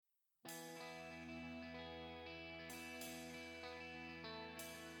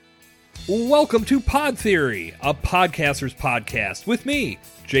Welcome to Pod Theory, a podcaster's podcast with me,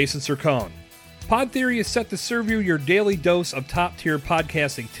 Jason Sircone. Pod Theory is set to serve you your daily dose of top-tier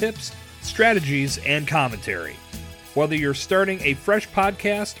podcasting tips, strategies, and commentary. Whether you're starting a fresh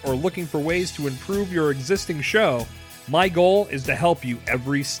podcast or looking for ways to improve your existing show, my goal is to help you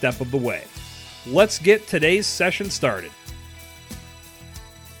every step of the way. Let's get today's session started.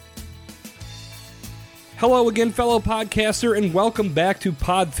 Hello again, fellow podcaster, and welcome back to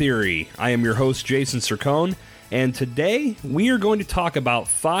Pod Theory. I am your host, Jason Sircone, and today we are going to talk about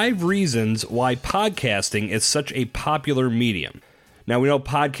 5 reasons why podcasting is such a popular medium. Now, we know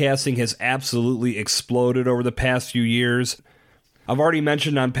podcasting has absolutely exploded over the past few years. I've already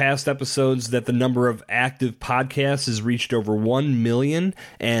mentioned on past episodes that the number of active podcasts has reached over 1 million,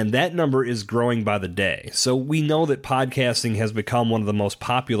 and that number is growing by the day. So we know that podcasting has become one of the most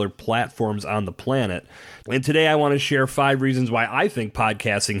popular platforms on the planet. And today I want to share 5 reasons why I think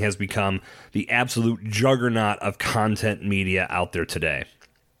podcasting has become the absolute juggernaut of content media out there today.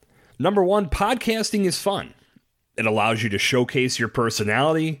 Number 1, podcasting is fun. It allows you to showcase your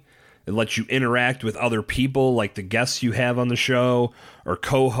personality. It lets you interact with other people like the guests you have on the show, or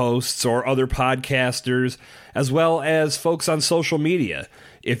co-hosts, or other podcasters, as well as folks on social media.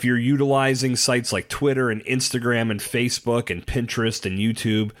 If you're utilizing sites like Twitter and Instagram and Facebook and Pinterest and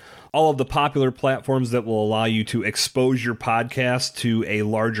YouTube, all of the popular platforms that will allow you to expose your podcast to a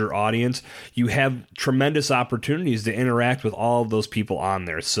larger audience, you have tremendous opportunities to interact with all of those people on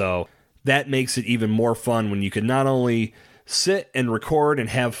there. So that makes it even more fun when you can not only sit and record and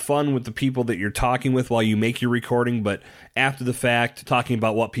have fun with the people that you're talking with while you make your recording, but after the fact, talking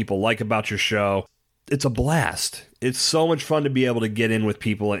about what people like about your show. It's a blast. It's so much fun to be able to get in with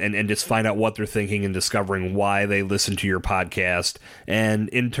people and just find out what they're thinking and discovering why they listen to your podcast. And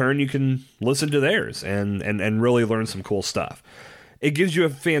in turn, you can listen to theirs and really learn some cool stuff. It gives you a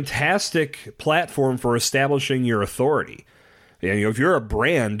fantastic platform for establishing your authority. You know, if you're a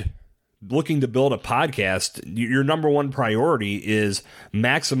brand looking to build a podcast, your number one priority is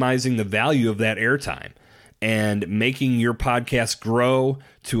maximizing the value of that airtime and making your podcast grow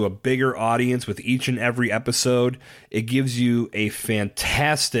to a bigger audience with each and every episode. It gives you a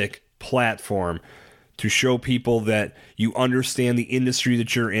fantastic platform to show people that you understand the industry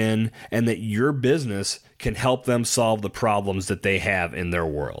that you're in and that your business can help them solve the problems that they have in their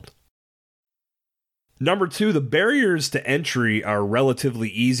world. Number 2, the barriers to entry are relatively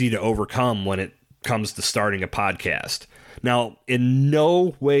easy to overcome when it comes to starting a podcast. Now, in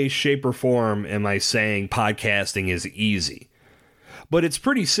no way, shape, or form am I saying podcasting is easy, but it's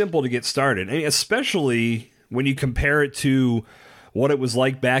pretty simple to get started, and especially when you compare it to what it was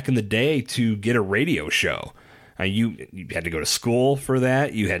like back in the day to get a radio show. You had to go to school for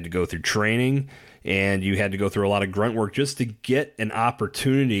that, you had to go through training, and you had to go through a lot of grunt work just to get an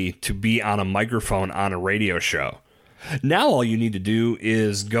opportunity to be on a microphone on a radio show. Now all you need to do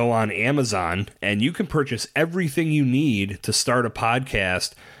is go on Amazon and you can purchase everything you need to start a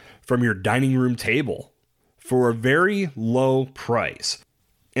podcast from your dining room table for a very low price.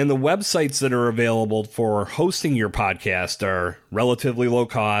 And the websites that are available for hosting your podcast are relatively low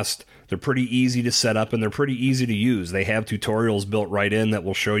cost. They're pretty easy to set up and they're pretty easy to use. They have tutorials built right in that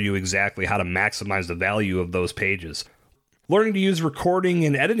will show you exactly how to maximize the value of those pages. Learning to use recording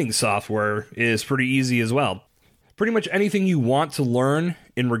and editing software is pretty easy as well. Pretty much anything you want to learn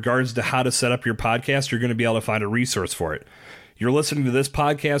in regards to how to set up your podcast, you're going to be able to find a resource for it. You're listening to this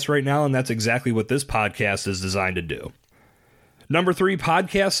podcast right now, and that's exactly what this podcast is designed to do. Number 3,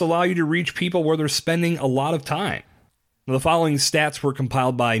 podcasts allow you to reach people where they're spending a lot of time. The following stats were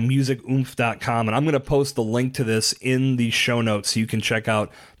compiled by MusicOomph.com, and I'm going to post the link to this in the show notes so you can check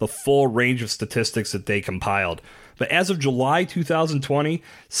out the full range of statistics that they compiled. But as of July 2020,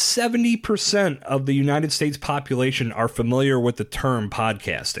 70% of the United States population are familiar with the term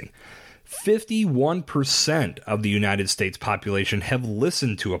podcasting. 51% of the United States population have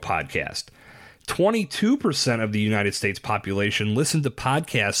listened to a podcast. 22% of the United States population listen to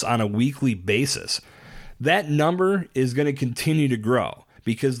podcasts on a weekly basis. That number is going to continue to grow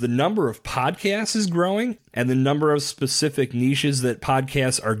because the number of podcasts is growing and the number of specific niches that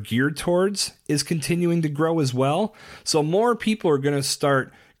podcasts are geared towards is continuing to grow as well. So more people are going to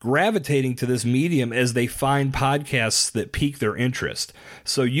start gravitating to this medium as they find podcasts that pique their interest.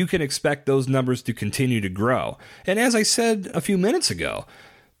 So you can expect those numbers to continue to grow. And as I said a few minutes ago,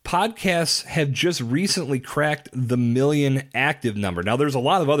 podcasts have just recently cracked the 1 million active number. Now, there's a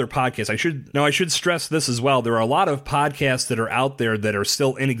lot of other podcasts. I should stress this as well. There are a lot of podcasts that are out there that are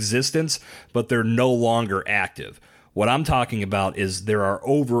still in existence, but they're no longer active. What I'm talking about is there are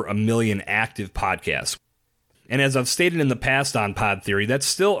over 1 million active podcasts. And as I've stated in the past on Pod Theory, that's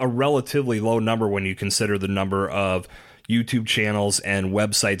still a relatively low number when you consider the number of YouTube channels and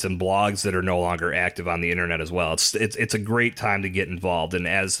websites and blogs that are no longer active on the internet as well. It's a great time to get involved. And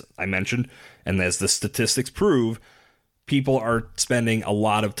as I mentioned, and as the statistics prove, people are spending a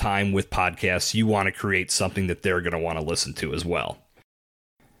lot of time with podcasts. You want to create something that they're going to want to listen to as well.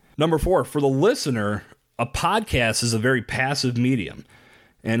 Number 4, for the listener, a podcast is a very passive medium.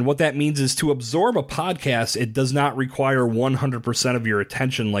 And what that means is to absorb a podcast, it does not require 100% of your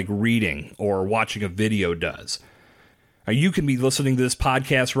attention like reading or watching a video does. Now, you can be listening to this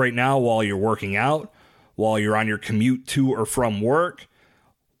podcast right now while you're working out, while you're on your commute to or from work,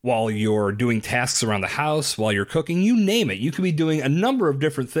 while you're doing tasks around the house, while you're cooking, you name it. You could be doing a number of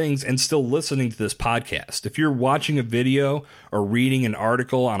different things and still listening to this podcast. If you're watching a video or reading an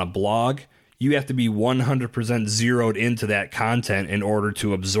article on a blog, you have to be 100% zeroed into that content in order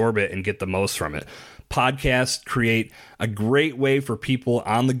to absorb it and get the most from it. Podcasts create a great way for people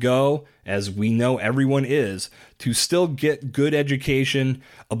on the go, as we know everyone is, to still get good education,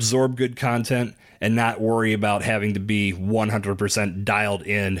 absorb good content, and not worry about having to be 100% dialed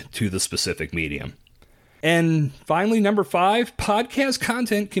in to the specific medium. And finally, number 5, podcast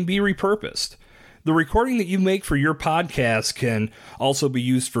content can be repurposed. The recording that you make for your podcast can also be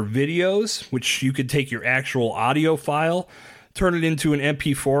used for videos, which you could take your actual audio file, turn it into an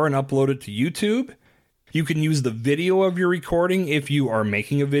MP4 and upload it to YouTube. You can use the video of your recording if you are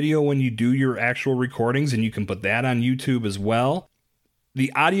making a video when you do your actual recordings, and you can put that on YouTube as well.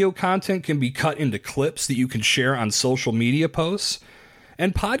 The audio content can be cut into clips that you can share on social media posts.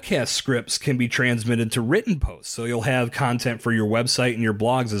 And podcast scripts can be transmitted to written posts, so you'll have content for your website and your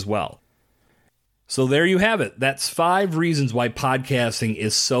blogs as well. So there you have it. That's 5 reasons why podcasting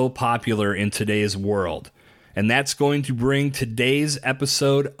is so popular in today's world. And that's going to bring today's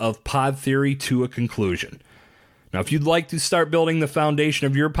episode of Pod Theory to a conclusion. Now, if you'd like to start building the foundation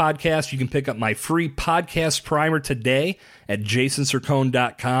of your podcast, you can pick up my free podcast primer today at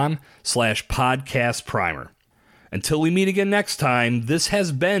jasonsircone.com/podcast primer. Until we meet again next time, this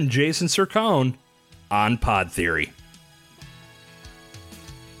has been Jason Sircone on Pod Theory.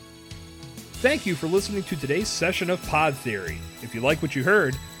 Thank you for listening to today's session of Pod Theory. If you like what you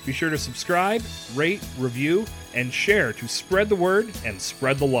heard, be sure to subscribe, rate, review, and share to spread the word and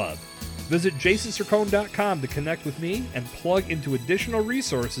spread the love. Visit jasonsircone.com to connect with me and plug into additional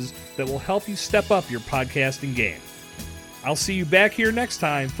resources that will help you step up your podcasting game. I'll see you back here next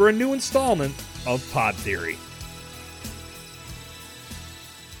time for a new installment of Pod Theory.